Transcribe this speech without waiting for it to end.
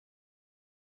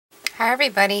Hi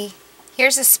everybody,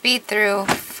 here's a speed through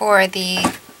for the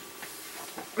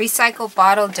recycled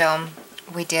bottle dome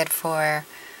we did for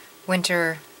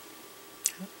winter,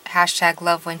 hashtag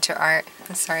love winter art.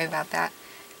 I'm sorry about that.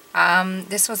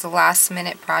 This was a last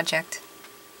minute project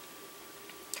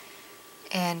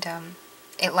and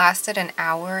it lasted an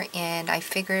hour, and I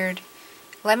figured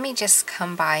let me just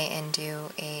come by and do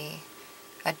a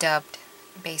dubbed,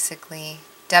 basically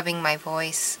dubbing my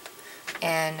voice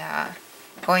and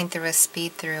going through a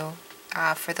speed through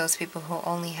for those people who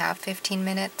only have 15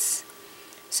 minutes.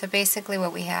 So basically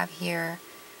what we have here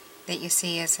that you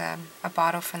see is a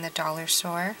bottle from the dollar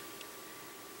store,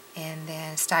 and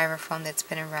then styrofoam that's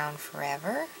been around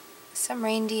forever, some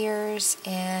reindeers,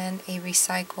 and a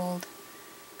recycled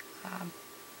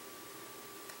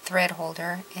thread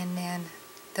holder, and then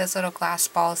those little glass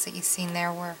balls that you've seen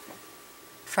there were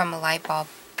from a light bulb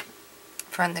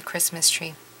from the Christmas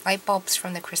tree. Light bulbs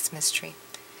from the Christmas tree.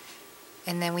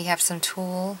 And then we have some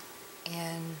tulle,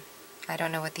 and I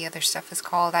don't know what the other stuff is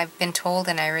called. I've been told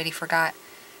and I already forgot.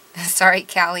 Sorry,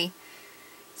 Callie.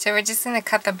 So we're just going to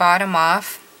cut the bottom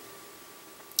off.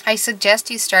 I suggest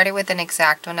you start it with an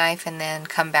X-Acto knife and then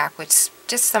come back with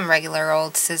just some regular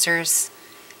old scissors.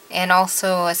 And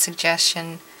also a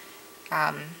suggestion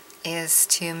is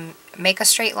to make a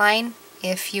straight line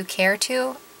if you care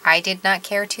to. I did not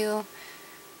care to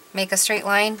make a straight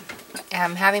line.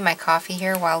 I'm having my coffee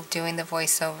here while doing the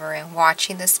voiceover and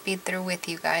watching the speed through with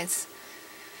you guys.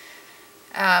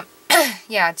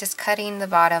 Yeah, just cutting the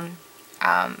bottom.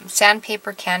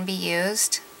 Sandpaper can be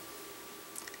used.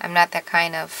 I'm not that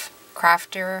kind of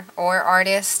crafter or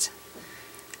artist.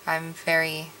 I'm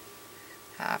very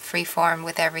freeform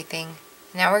with everything.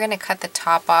 Now we're going to cut the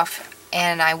top off,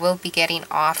 and I will be getting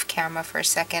off camera for a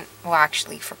second. Well,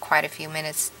 actually for quite a few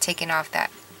minutes. Taking off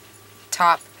that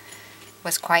top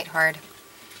was quite hard.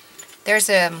 There's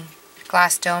a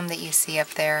glass dome that you see up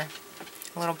there,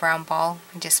 a little brown ball.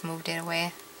 I just moved it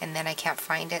away, and then I can't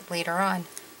find it later on.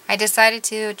 I decided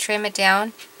to trim it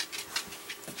down.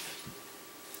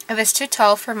 It was too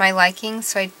tall for my liking,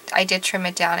 so I did trim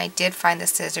it down. I did find the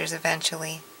scissors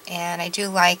eventually, and I do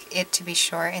like it to be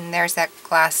short. And there's that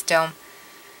glass dome,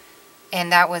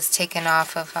 and that was taken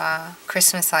off of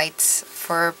Christmas lights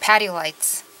for patio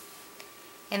lights.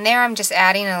 And there I'm just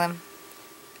adding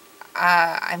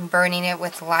I'm burning it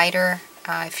with lighter.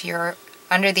 If you're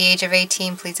under the age of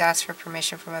 18, please ask for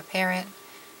permission from a parent.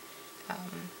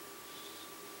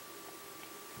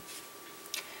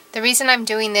 The reason I'm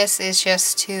doing this is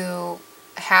just to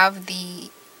have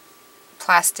the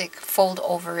plastic fold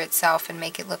over itself and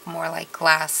make it look more like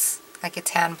glass, like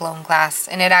it's hand-blown glass,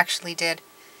 and it actually did.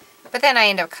 But then I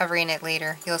end up covering it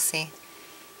later, you'll see.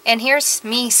 And here's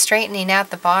me straightening out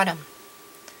the bottom.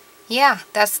 Yeah,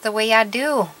 that's the way I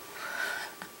do.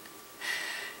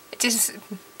 It just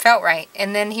felt right.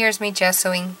 And then here's me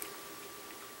gessoing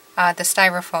the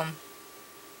styrofoam.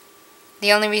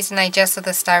 The only reason I gessoed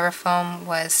the styrofoam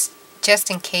was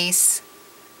just in case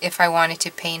if I wanted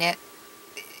to paint it,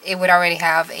 it would already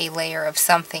have a layer of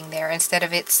something there instead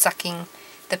of it sucking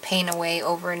the paint away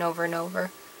over and over and over.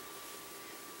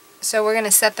 So we're going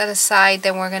to set that aside.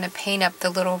 Then we're going to paint up the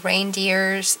little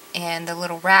reindeers and the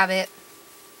little rabbit.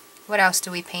 What else do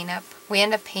we paint up? We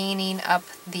end up painting up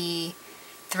the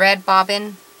thread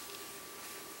bobbin.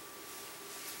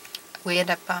 We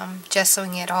end up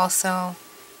gessoing it also.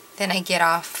 Then I get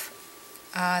off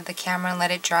the camera and let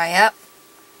it dry up.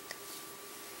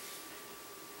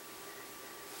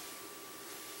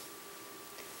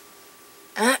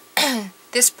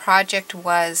 This project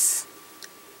was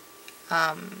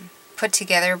put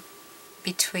together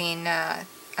between a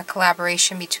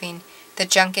collaboration between the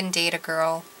Junkin Data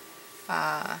Girl,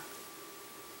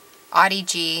 Audie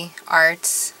G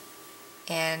Arts,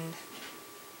 and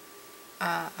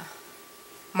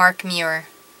Mark Muir.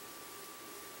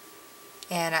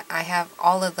 And I have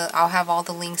I'll have all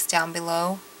the links down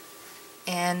below,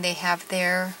 and they have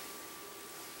their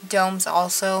domes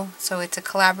also, so it's a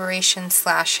collaboration /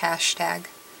 hashtag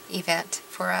event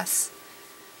for us.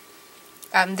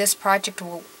 This project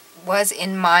was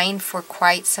in mind for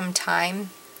quite some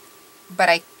time, but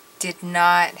I did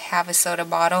not have a soda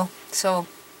bottle, so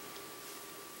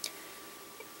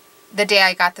the day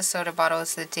I got the soda bottle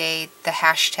was the day the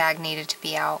hashtag needed to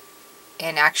be out.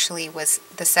 And actually it was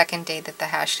the second day that the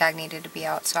hashtag needed to be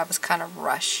out, so I was kind of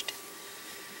rushed.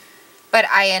 But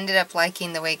I ended up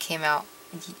liking the way it came out.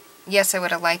 Yes, I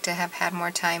would have liked to have had more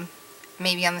time,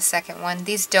 maybe on the second one.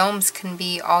 These domes can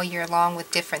be all year long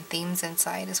with different themes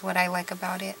inside, is what I like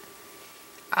about it.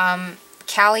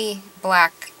 Callie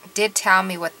Black did tell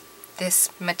me what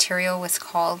this material was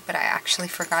called, but I actually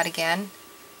forgot again.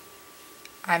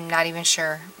 I'm not even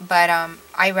sure. But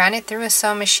I ran it through a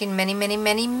sewing machine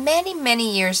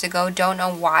many years ago. Don't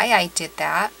know why I did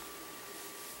that.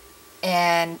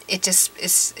 And it just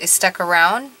is stuck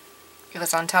around. It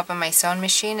was on top of my sewing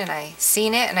machine, and I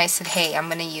seen it, and I said, hey, I'm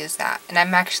going to use that. And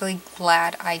I'm actually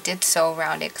glad I did sew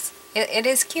around it, 'cause it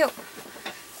is cute.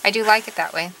 I do like it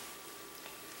that way.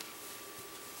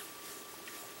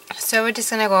 So we're just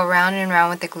going to go around and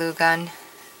around with the glue gun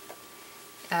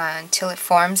until it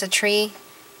forms a tree.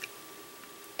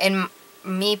 And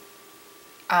me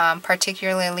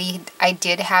particularly, I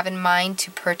did have in mind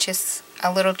to purchase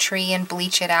a little tree and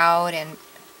bleach it out and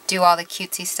do all the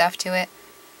cutesy stuff to it.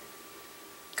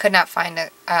 Could not find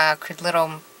a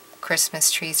little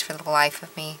Christmas trees for the life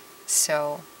of me,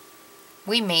 so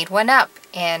we made one up,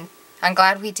 and I'm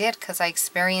glad we did, because I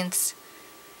experienced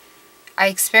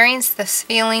this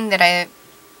feeling that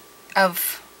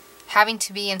of having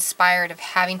to be inspired, of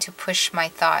having to push my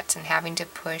thoughts and having to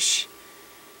push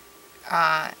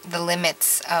the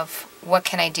limits of what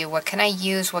can I do, what can I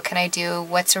use, what can I do,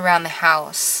 what's around the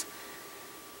house.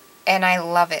 And I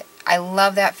love it. I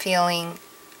love that feeling.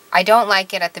 I don't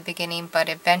like it at the beginning, but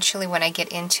eventually when I get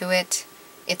into it,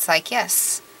 it's like,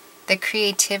 yes, the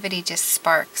creativity just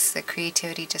sparks. The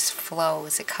creativity just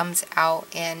flows. It comes out,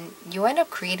 and you end up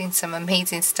creating some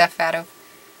amazing stuff out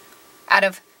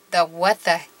of the what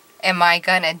the am I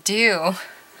gonna do?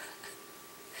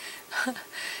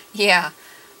 Yeah.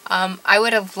 I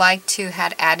would have liked to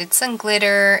had added some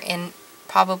glitter and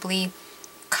probably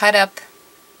cut up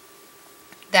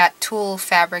that tulle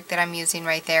fabric that I'm using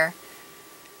right there.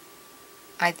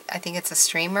 I think it's a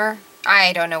streamer.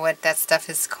 I don't know what that stuff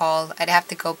is called. I'd have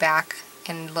to go back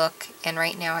and look, and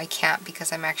right now I can't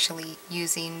because I'm actually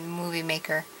using Movie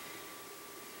Maker.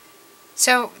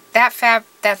 So that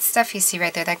stuff you see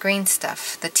right there, that green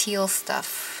stuff, the teal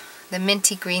stuff, the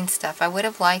minty green stuff, I would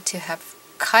have liked to have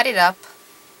cut it up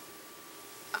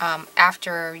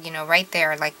after, you know, right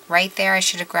there. Like right there, I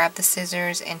should have grabbed the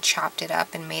scissors and chopped it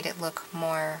up and made it look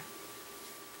more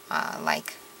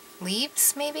like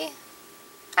leaves, maybe?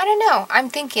 I don't know. I'm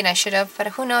thinking I should have, but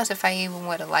who knows if I even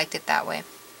would have liked it that way.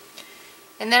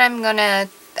 And then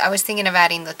I was thinking of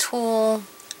adding the tulle.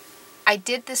 I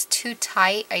did this too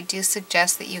tight. I do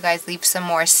suggest that you guys leave some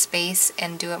more space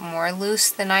and do it more loose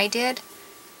than I did.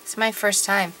 It's my first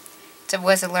time. It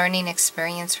was a learning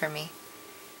experience for me.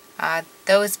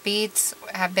 Those beads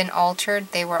have been altered.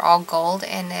 They were all gold,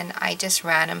 and then I just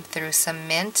ran them through some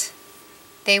mint.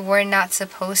 They were not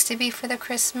supposed to be for the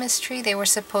Christmas tree. They were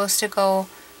supposed to go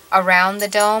around the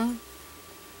dome.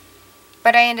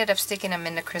 But I ended up sticking them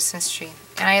in the Christmas tree.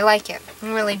 And I like it.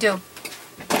 I really do.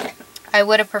 I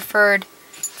would have preferred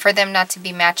for them not to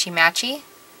be matchy-matchy.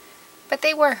 But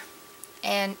they were.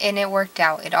 And it worked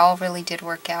out. It all really did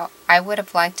work out. I would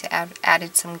have liked to have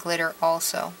added some glitter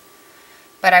also.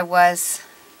 But I was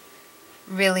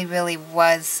really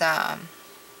was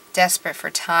desperate for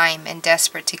time and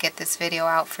desperate to get this video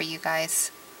out for you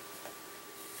guys.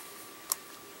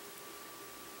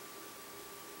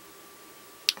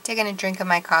 Taking a drink of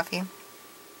my coffee.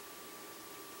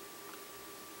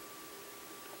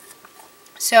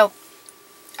 So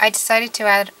I decided to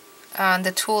add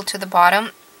the tulle to the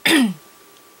bottom.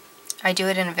 I do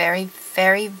it in a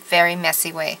very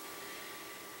messy way.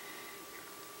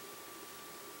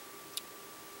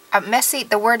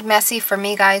 The word messy for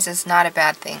me, guys, is not a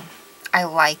bad thing. I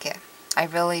like it. I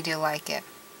really do like it.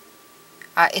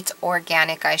 It's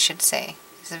organic, I should say.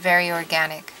 It's very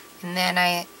organic. And then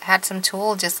I had some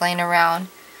tulle just laying around,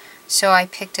 so I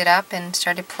picked it up and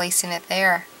started placing it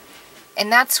there.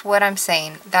 And that's what I'm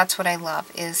saying. That's what I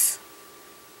love, is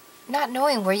not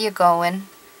knowing where you're going,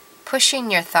 pushing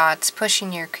your thoughts,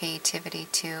 pushing your creativity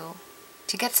to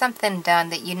get something done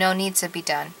that you know needs to be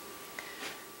done.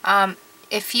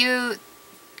 If you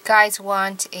guys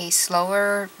want a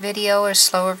slower video or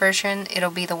slower version, it'll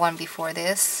be the one before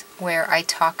this, where I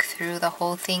talk through the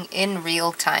whole thing in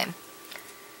real time.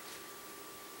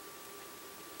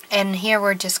 And here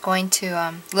we're just going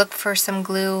to look for some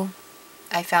glue.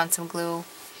 I found some glue,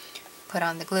 put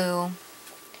on the glue.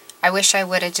 I wish I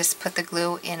would have just put the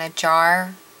glue in a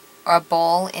jar or a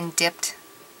bowl and dipped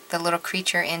the little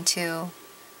creature into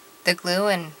the glue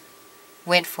and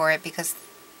went for it, because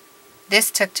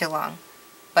this took too long.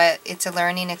 But it's a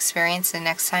learning experience, and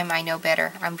next time I know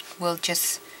better. We'll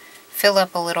just fill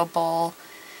up a little bowl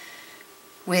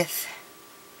with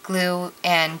glue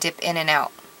and dip in and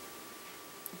out.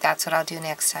 That's what I'll do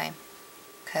next time,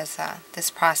 because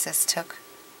this process took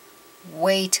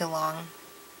way too long.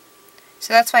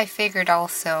 So that's why I figured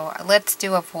also, let's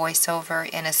do a voiceover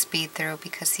and a speed through,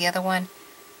 because the other one,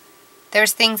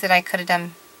 there's things that I could have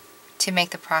done to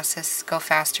make the process go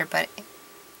faster, but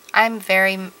I'm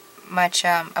very much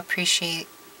appreciate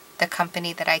the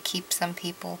company that I keep some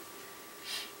people.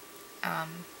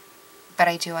 But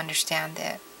I do understand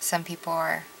that some people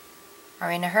are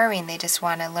in a hurry and they just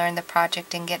want to learn the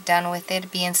project and get done with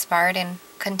it, be inspired, and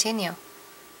continue.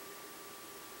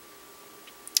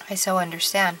 I so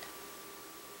understand.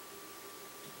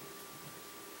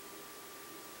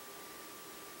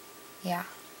 Yeah.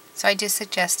 So I do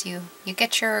suggest you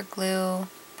get your glue,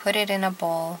 put it in a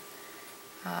bowl,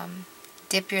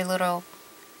 dip your little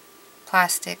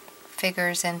plastic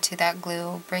figures into that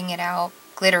glue, bring it out,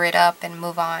 glitter it up, and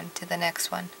move on to the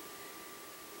next one.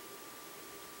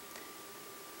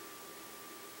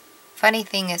 Funny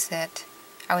thing is that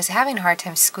I was having a hard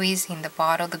time squeezing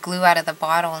the glue out of the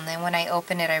bottle, and then when I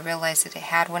opened it I realized that it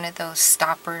had one of those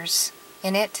stoppers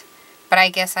in it, but I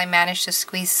guess I managed to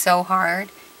squeeze so hard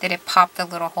that it popped a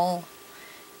little hole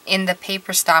in the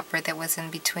paper stopper that was in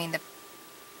between the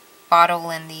bottle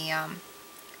and the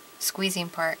squeezing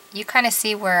part. You kind of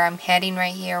see where I'm heading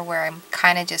right here, where I'm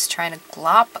kind of just trying to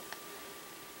glop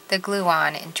the glue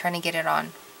on and trying to get it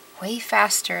on way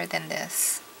faster than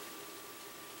this.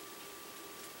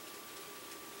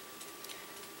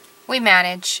 We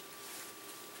manage.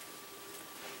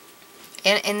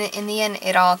 In the end,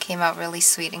 it all came out really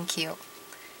sweet and cute.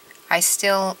 I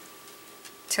still,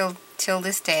 till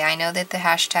this day, I know that the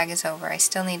hashtag is over. I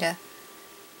still need to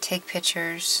take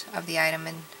pictures of the item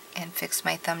and fix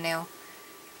my thumbnail.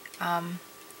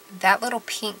 That little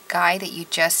pink guy that you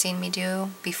just seen me do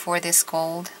before this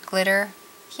gold glitter,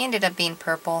 he ended up being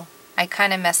purple. I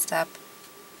kind of messed up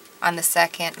on the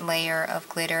second layer of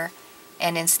glitter,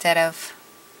 and instead of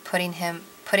putting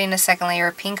a second layer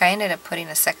of pink, I ended up putting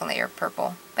a second layer of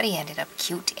purple, but he ended up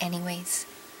cute anyways.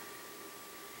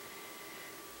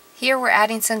 Here we're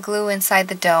adding some glue inside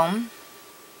the dome.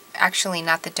 Actually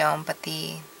not the dome, but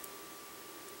the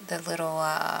little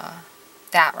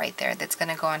that right there that's going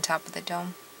to go on top of the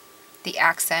dome, the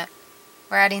accent.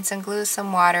 We're adding some glue,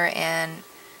 some water, and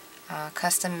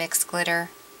custom mixed glitter,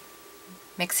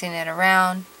 mixing it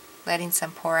around, letting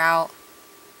some pour out,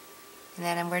 and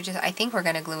then I think we're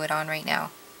going to glue it on right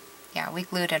now. Yeah, we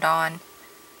glued it on,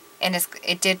 and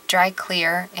it did dry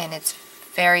clear, and it's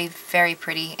very, very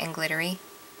pretty and glittery.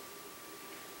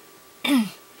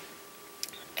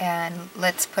 And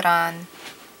let's put on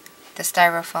the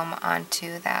styrofoam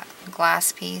onto that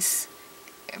glass piece.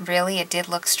 Really, it did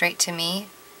look straight to me,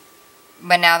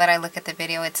 but now that I look at the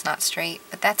video, it's not straight,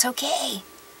 but that's okay.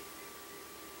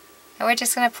 And we're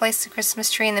just going to place the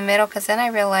Christmas tree in the middle, because then I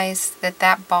realized that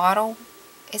that bottle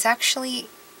is actually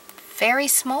very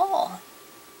small.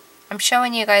 I'm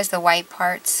showing you guys the white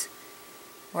parts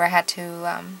where I had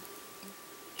to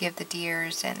give the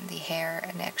deers and the hair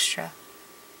an extra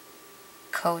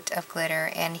coat of glitter.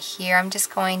 And here I'm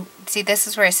just going, see, this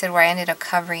is where I said where I ended up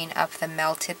covering up the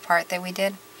melted part that we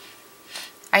did.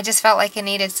 I just felt like it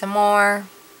needed some more.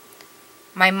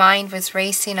 My mind was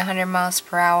racing 100 miles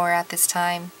per hour at this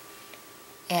time,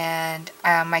 and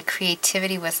my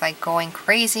creativity was like going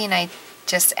crazy, and I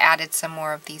just added some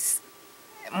more of these,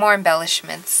 more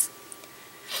embellishments.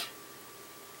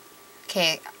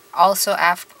 Okay, also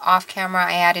off camera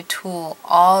I added tulle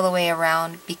all the way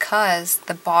around because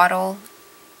the bottle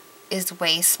is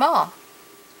way small.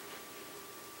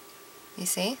 You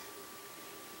see?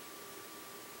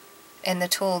 And the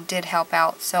tulle did help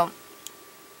out. So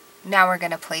now we're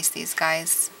going to place these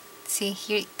guys. See,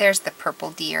 here, there's the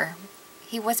purple deer.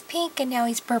 He was pink and now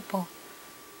he's purple.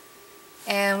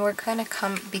 And we're going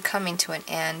to be coming to an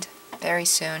end very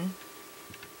soon.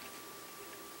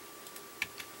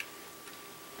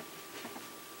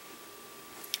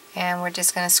 And we're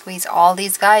just going to squeeze all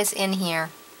these guys in here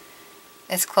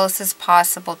as close as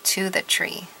possible to the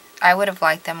tree. I would have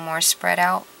liked them more spread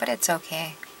out, but it's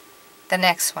okay. The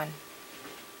next one.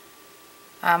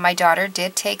 My daughter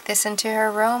did take this into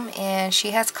her room and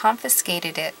she has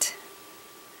confiscated it.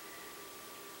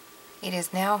 It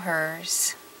is now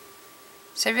hers.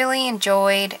 So I really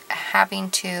enjoyed having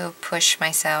to push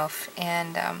myself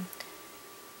and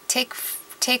take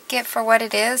it for what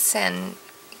it is, and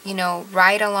you know,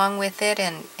 ride along with it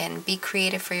and be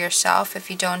creative for yourself. If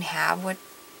you don't have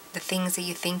the things that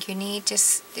you think you need,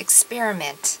 just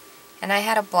experiment. And I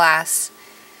had a blast.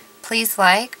 Please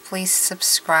like, please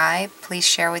subscribe, please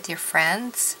share with your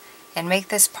friends, and make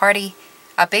this party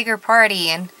a bigger party,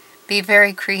 and be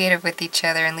very creative with each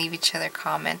other and leave each other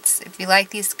comments. If you like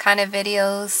these kind of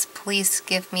videos, please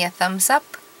give me a thumbs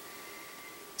up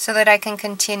so that I can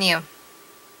continue.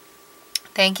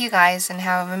 Thank you guys, and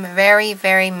have a very,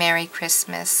 very Merry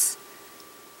Christmas.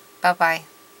 Bye-bye.